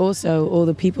 But also all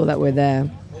the people that were there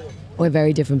were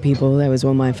very different people. There was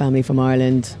all my family from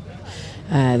Ireland.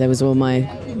 There was all my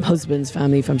husband's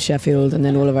family from Sheffield, and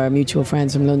then all of our mutual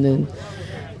friends from London.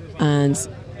 And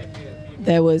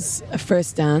there was a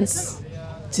first dance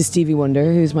to Stevie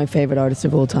Wonder, who's my favorite artist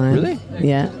of all time. Really?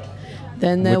 Yeah.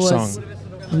 Then there Which was... song?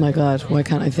 Oh my God, why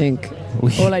can't I think?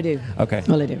 All I Do. Okay.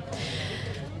 All I Do.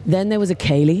 Then there was a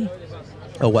Ceilidh.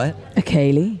 A what? A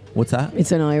Ceilidh. What's that?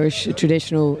 It's an Irish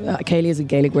traditional... Ceilidh is a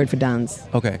Gaelic word for dance.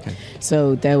 Okay.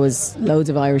 So there was loads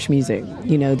of Irish music.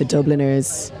 The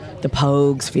Dubliners, the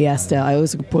Pogues, Fiesta. I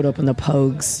also put up on the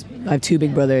Pogues. I have two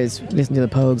big brothers, listen to the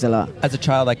Pogues a lot. As a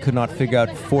child, I could not figure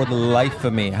out for the life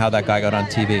of me how that guy got on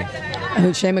TV.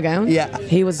 Shane MacGowan? Yeah.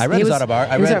 He was his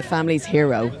autobiography. He was our family's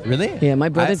hero. Really? Yeah, my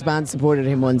brother's band supported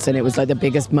him once, and it was like the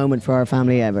biggest moment for our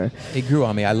family ever. It grew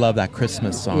on me. I love that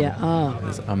Christmas song. Yeah. Oh.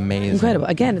 It's amazing. Incredible.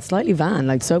 Again, it's slightly Van,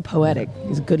 like so poetic.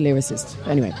 He's a good lyricist.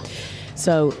 Anyway,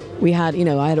 so we had,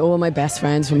 I had all my best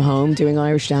friends from home doing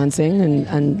Irish dancing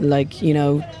and like,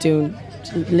 doing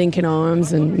linking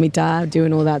arms, and my dad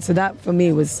doing all that. So that for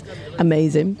me was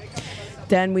amazing.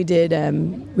 Then we did a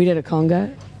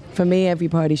conga. For me, every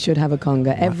party should have a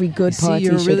conga. Every good party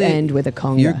should end with a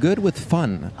conga. You're good with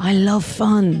fun. I love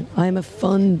fun. I'm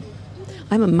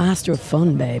a master of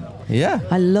fun, babe. Yeah.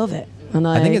 I love it. And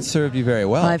I think it served you very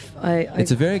well.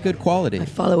 It's a very good quality. I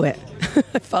follow it.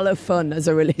 I follow fun as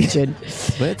a religion.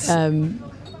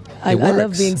 I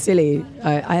love being silly.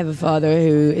 I have a father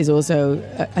who is also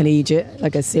an Egypt,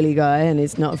 like a silly guy, and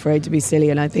is not afraid to be silly.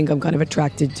 And I think I'm kind of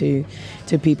attracted to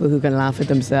people who can laugh at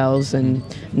themselves and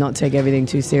not take everything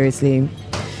too seriously.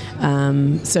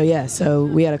 So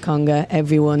we had a conga.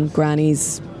 Everyone,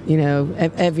 grannies,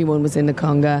 everyone was in the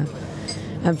conga.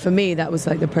 And for me, that was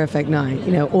like the perfect night.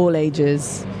 All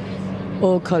ages,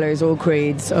 all colours, all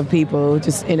creeds of people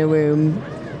just in a room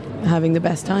having the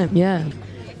best time. Yeah.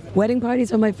 Wedding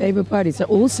parties are my favourite parties. They're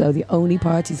also the only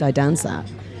parties I dance at.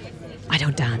 I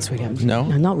don't dance, William. No?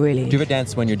 Not really. Do you ever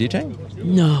dance when you're DJing?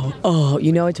 No. Oh,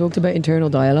 I talked about internal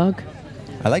dialogue.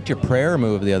 I liked your prayer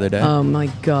move the other day. Oh my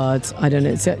God. I don't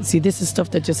know. See, this is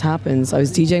stuff that just happens. I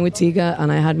was DJing with Tika,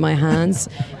 and I had my hands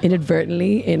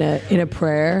inadvertently in a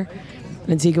prayer.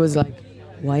 And Tika was like,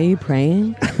 "Why are you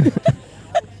praying?"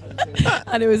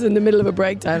 And it was in the middle of a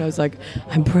breakdown. I was like,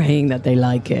 "I'm praying that they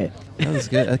like it." That was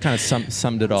good. That kind of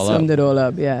summed it all up. Summed it all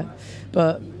up, yeah.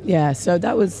 But yeah, so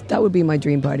that would be my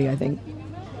dream party, I think.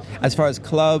 As far as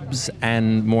clubs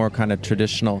and more kind of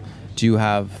traditional, do you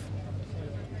have?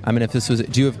 I mean,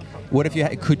 what if you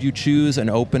could you choose an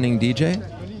opening DJ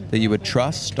that you would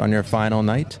trust on your final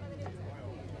night?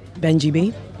 Benji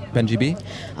B. Benji B.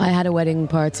 I had a wedding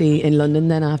party in London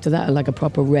then after that, like a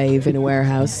proper rave in a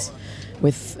warehouse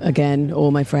with, again,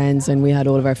 all my friends, and we had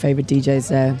all of our favourite DJs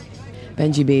there.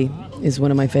 Benji B is one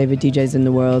of my favourite DJs in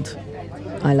the world.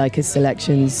 I like his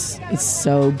selections. It's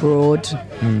so broad.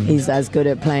 He's as good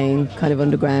at playing kind of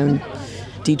underground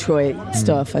Detroit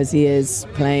stuff as he is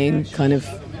playing kind of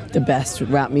the best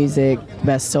rap music, the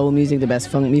best soul music, the best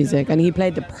funk music. And he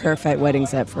played the perfect wedding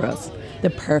set for us. The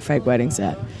perfect wedding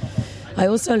set. I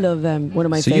also love one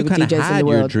of my favorite DJs in the world. So you kind of had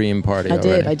your dream party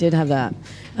already. I did have that.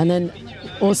 And then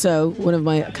Also,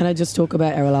 can I just talk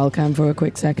about Errol Alkan for a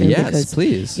quick second? Yes, because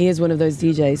please. He is one of those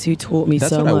DJs who taught me so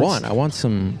much. That's what I want. I want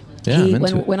some. Yeah,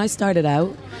 when I started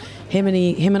out, him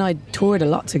and I toured a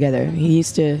lot together. We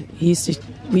used to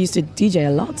DJ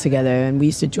a lot together, and we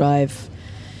used to drive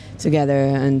together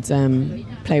and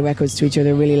play records to each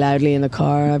other really loudly in the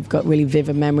car. I've got really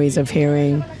vivid memories of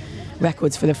hearing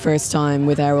records for the first time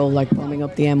with Errol, like bombing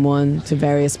up the M1 to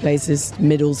various places,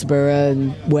 Middlesbrough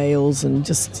and Wales, and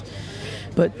just.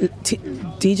 But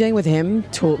DJing with him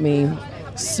taught me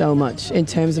so much in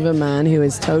terms of a man who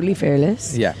is totally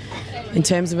fearless. Yeah. In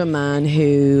terms of a man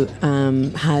who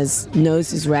knows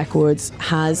his records,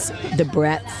 has the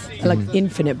breadth, like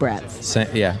infinite breadth.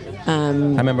 Yeah. I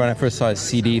remember when I first saw his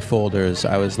CD folders,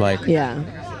 I was like,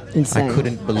 insane. I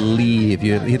couldn't believe he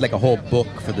had like a whole book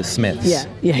for the Smiths.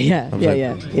 Yeah.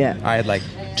 I had like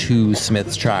 2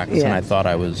 Smiths tracks, and I thought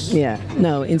I was. Yeah.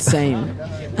 No, insane.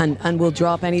 And we'll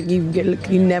drop any.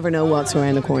 You never know what's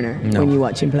around the corner when you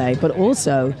watch him play. But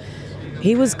also,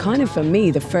 he was kind of, for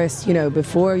me, the first,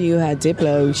 before you had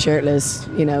Diplo shirtless,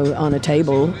 on a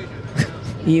table,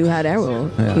 you had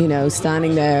Errol,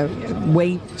 standing there,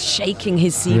 shaking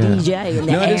his CDJ in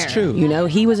the air. No, it is true.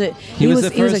 He was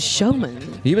a showman.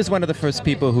 He was one of the first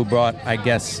people who brought, I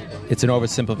guess, it's an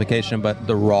oversimplification, but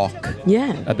the rock.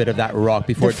 Yeah. A bit of that rock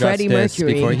before the Freddie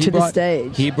Mercury to the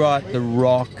stage. He brought the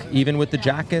rock, even with the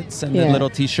jackets and the little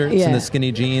T-shirts and the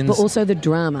skinny jeans. But also the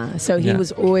drama. So he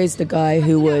was always the guy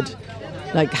who would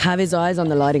have his eyes on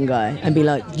the lighting guy and be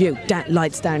like,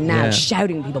 lights down now,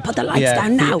 shouting people, put the lights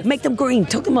down now, make them green,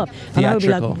 tuck them up. And I would be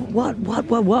like,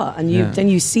 what? And then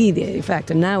you see the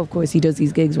effect. And now, of course, he does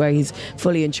these gigs where he's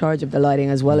fully in charge of the lighting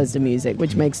as well as the music,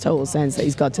 which makes total sense that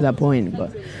he's got to that point.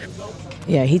 But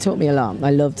yeah, he taught me a lot.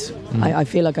 I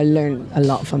feel like I learned a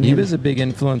lot from him. He was a big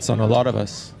influence on a lot of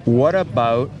us. What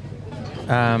about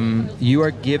you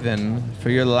are given for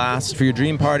your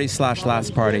dream party /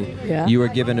 last party, you are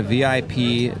given a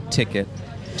VIP ticket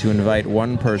to invite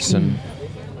one person,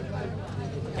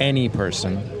 any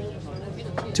person,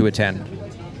 to attend.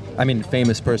 I mean,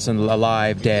 famous person,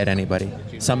 alive, dead, anybody.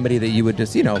 Somebody that you would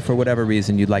just, for whatever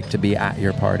reason, you'd like to be at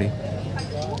your party.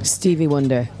 Stevie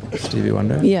Wonder. Stevie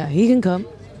Wonder? Yeah, he can come.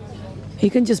 He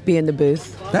can just be in the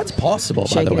booth. That's possible,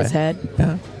 by the way. Shaking his head.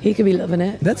 Yeah. He could be loving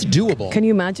it. That's doable. Can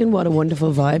you imagine what a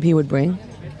wonderful vibe he would bring?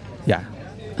 Yeah.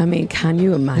 I mean, can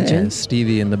you imagine? Yeah,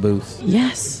 Stevie in the booth.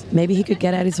 Yes. Maybe he could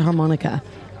get out his harmonica.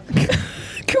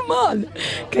 Come on.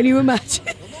 Can you imagine?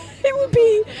 It would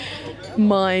be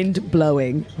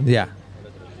mind-blowing. Yeah.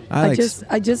 I just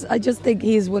think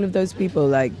he's one of those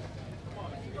people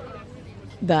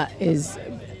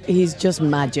he's just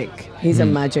magic. He's a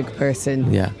magic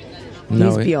person. Yeah.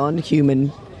 He's beyond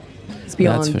human. He's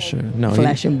beyond that's for sure.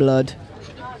 flesh and blood.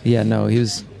 Yeah, no,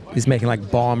 he's making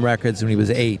bomb records when he was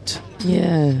 8.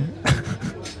 Yeah.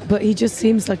 But he just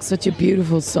seems like such a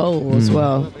beautiful soul as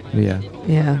well. Yeah.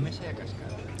 Yeah.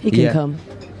 He can come.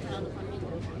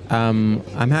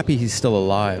 I'm happy he's still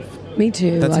alive. Me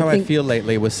too. That's how I feel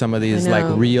lately with some of these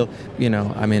real,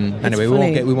 anyway,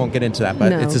 we won't get into that,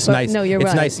 but it's just nice. No, you're it's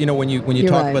right. nice, when you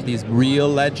talk about these real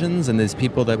legends and these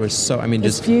people that were so,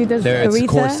 it's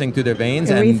coursing through their veins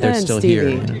and they're still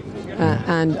here.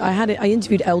 And I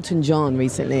interviewed Elton John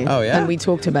recently. Oh yeah. And we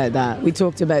talked about that. We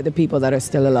talked about the people that are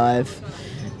still alive.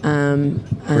 And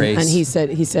he said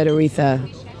Aretha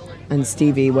and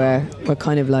Stevie were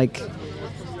kind of like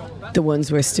the ones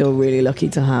we're still really lucky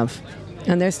to have.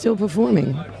 And they're still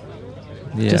performing.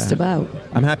 Yeah. Just about.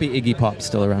 I'm happy Iggy Pop's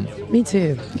still around. Me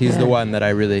too. He's the one that I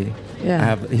really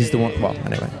have. He's the one. Well,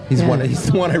 anyway, he's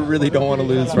the one I really don't want to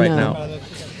lose right now.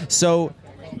 So,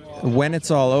 when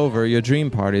it's all over, your dream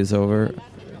party is over.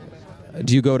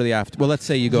 Do you go to the after? Well, let's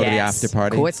say you go to the after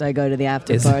party. Of course, I go to the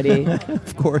after party.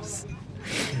 Of course.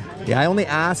 Yeah, I only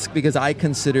ask because I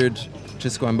considered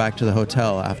just going back to the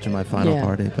hotel after my final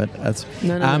party. But that's.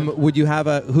 No. Would you have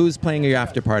who's playing your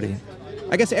after party?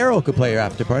 I guess Errol could play your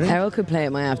after party. Errol could play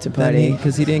at my after party.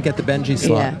 Because he didn't get the Benji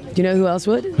slot. Yeah. Do you know who else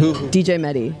would? Who? DJ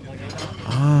Mehdi.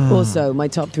 Also, my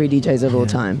top 3 DJs of all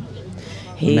time.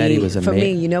 Mehdi was amazing. For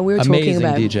me, we were talking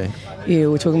about... DJ. We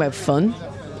were talking about fun.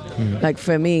 Like,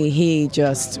 for me, he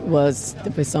just was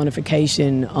the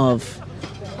personification of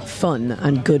fun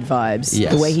and good vibes.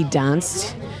 Yes. The way he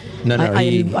danced...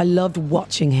 I loved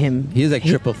watching him. He was like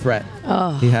triple threat.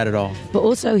 He had it all. But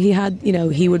also he had,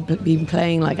 he would be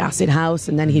playing like acid house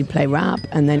and then he'd play rap.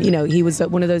 And then, he was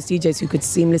one of those DJs who could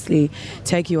seamlessly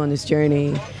take you on this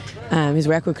journey. His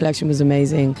record collection was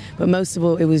amazing. But most of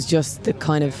all, it was just the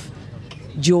kind of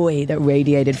joy that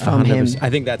radiated from 100%. him. I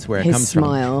think that's where it his comes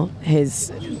smile, from.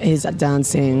 his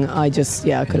dancing. I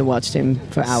could have watched him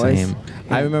for hours. Same.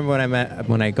 Yeah. I remember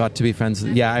when I got to be friends.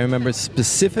 Yeah, I remember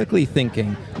specifically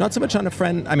thinking, not so much on a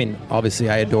friend. I mean, obviously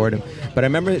I adored him, but I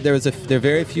remember there are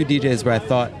very few DJs where I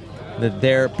thought that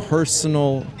their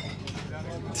personal,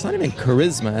 it's not even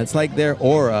charisma, it's like their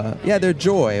aura, their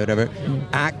joy, whatever,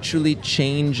 actually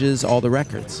changes all the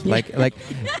records. Like,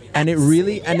 and it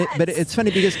really, but it's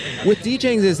funny because with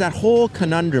DJing there's that whole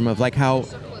conundrum of like how,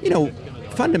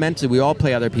 fundamentally we all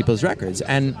play other people's records,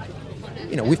 and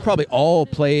we've probably all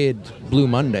played Blue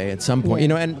Monday at some point,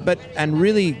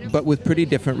 but with pretty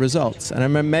different results. And I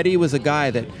remember Mehdi was a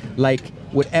guy that, like,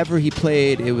 whatever he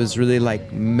played, it was really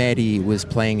like Mehdi was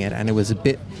playing it, and it was a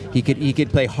bit. He could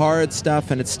play hard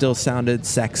stuff, and it still sounded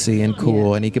sexy and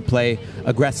cool, and he could play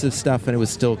aggressive stuff, and it was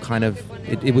still kind of.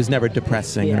 It was never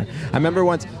depressing. Yeah. I remember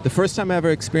once, the first time I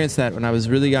ever experienced that, when I was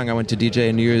really young, I went to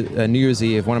DJ New Year's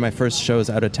Eve, one of my first shows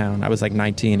out of town. I was like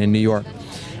 19 in New York.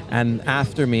 And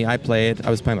after me, I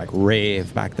was playing like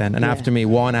rave back then, and after me,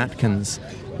 Juan Atkins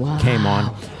came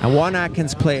on. And Juan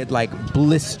Atkins played like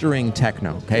blistering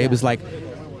techno, okay? Yeah. It was like,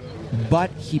 but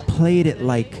he played it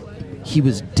like he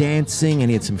was dancing, and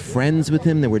he had some friends with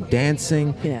him that were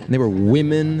dancing, and they were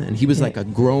women, and he was like a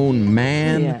grown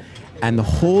man. Yeah. And the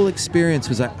whole experience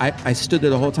was, I stood there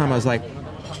the whole time, I was like,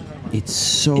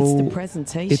 it's the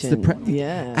presentation.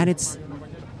 And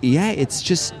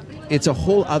it's a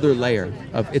whole other layer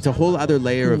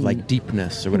of like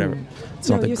deepness or whatever. It's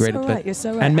not the greatest. You're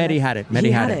so right. And Mehdi had it.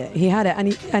 He had it,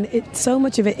 and so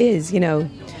much of it is,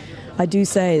 I do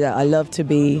say that I love to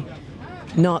be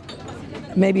not.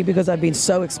 Maybe because I've been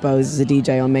so exposed as a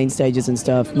DJ on main stages and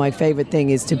stuff, my favorite thing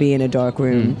is to be in a dark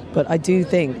room. But I do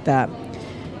think that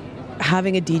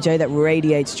having a DJ that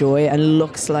radiates joy and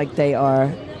looks like they are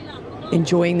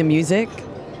enjoying the music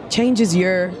changes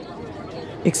your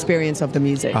experience of the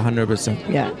music. 100%.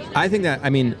 Yeah. I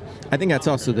think that's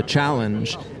also the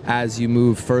challenge as you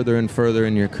move further and further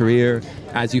in your career,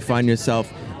 as you find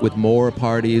yourself with more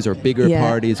parties or bigger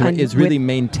parties, is really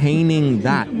maintaining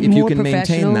that. If you can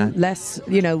maintain that. Less,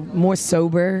 more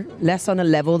sober, less on a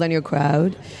level than your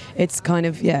crowd. It's kind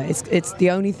of, it's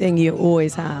the only thing you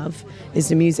always have is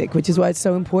the music, which is why it's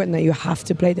so important that you have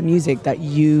to play the music that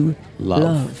you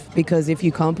love. Because if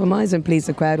you compromise and please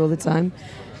the crowd all the time,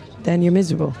 then you're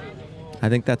miserable. I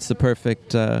think that's the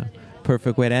perfect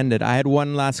way to end it. I had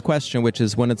one last question, which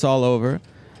is, when it's all over,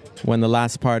 when the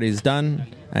last party's done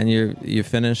and you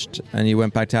finished and you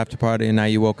went back to after party and now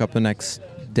you woke up the next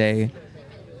day,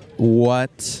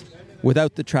 what,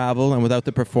 without the travel and without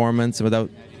the performance and without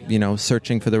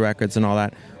searching for the records and all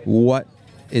that, what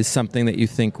is something that you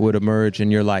think would emerge in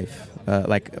your life,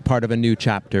 like part of a new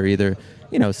chapter, either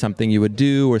something you would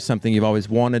do or something you've always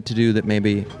wanted to do that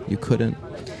maybe you couldn't?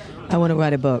 I want to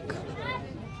write a book.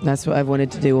 That's what I've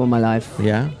wanted to do all my life.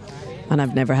 Yeah? And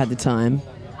I've never had the time.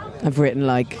 I've written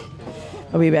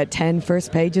probably about 10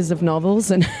 first pages of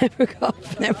novels and never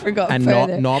got and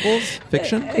further. Novels?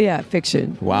 Fiction? Yeah,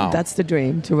 fiction. Wow. That's the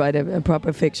dream, to write a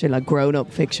proper fiction, like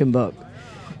grown-up fiction book.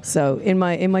 So in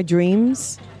my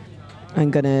dreams,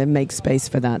 I'm going to make space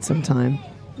for that sometime.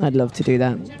 I'd love to do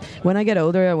that. When I get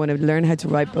older, I want to learn how to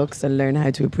write books and learn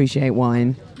how to appreciate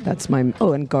wine. That's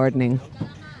and gardening.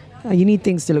 You need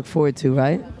things to look forward to,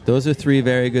 right? Those are 3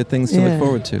 very good things to look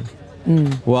forward to.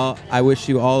 Well, I wish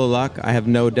you all the luck. I have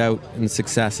no doubt in the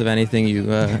success of anything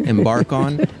you embark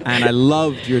on. And I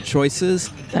loved your choices.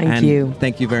 Thank you.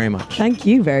 Thank you very much. Thank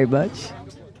you very much.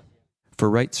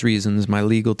 For rights reasons, my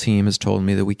legal team has told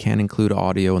me that we can't include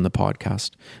audio in the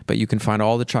podcast, but you can find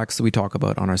all the tracks that we talk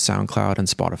about on our SoundCloud and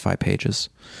Spotify pages.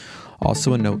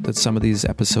 Also a note that some of these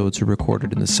episodes were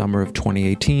recorded in the summer of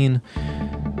 2018,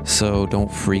 so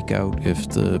don't freak out if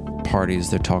the parties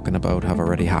they're talking about have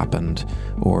already happened,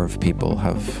 or if people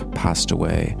have passed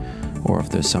away, or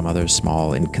if there's some other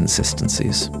small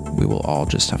inconsistencies. We will all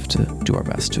just have to do our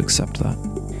best to accept that.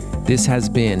 This has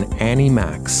been Annie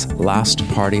Mac's Last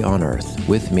Party on Earth,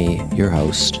 with me, your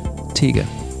host, Tiga.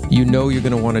 You know you're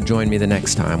going to want to join me the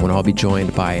next time when I'll be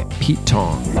joined by Pete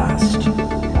Tong. Last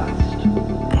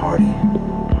Party.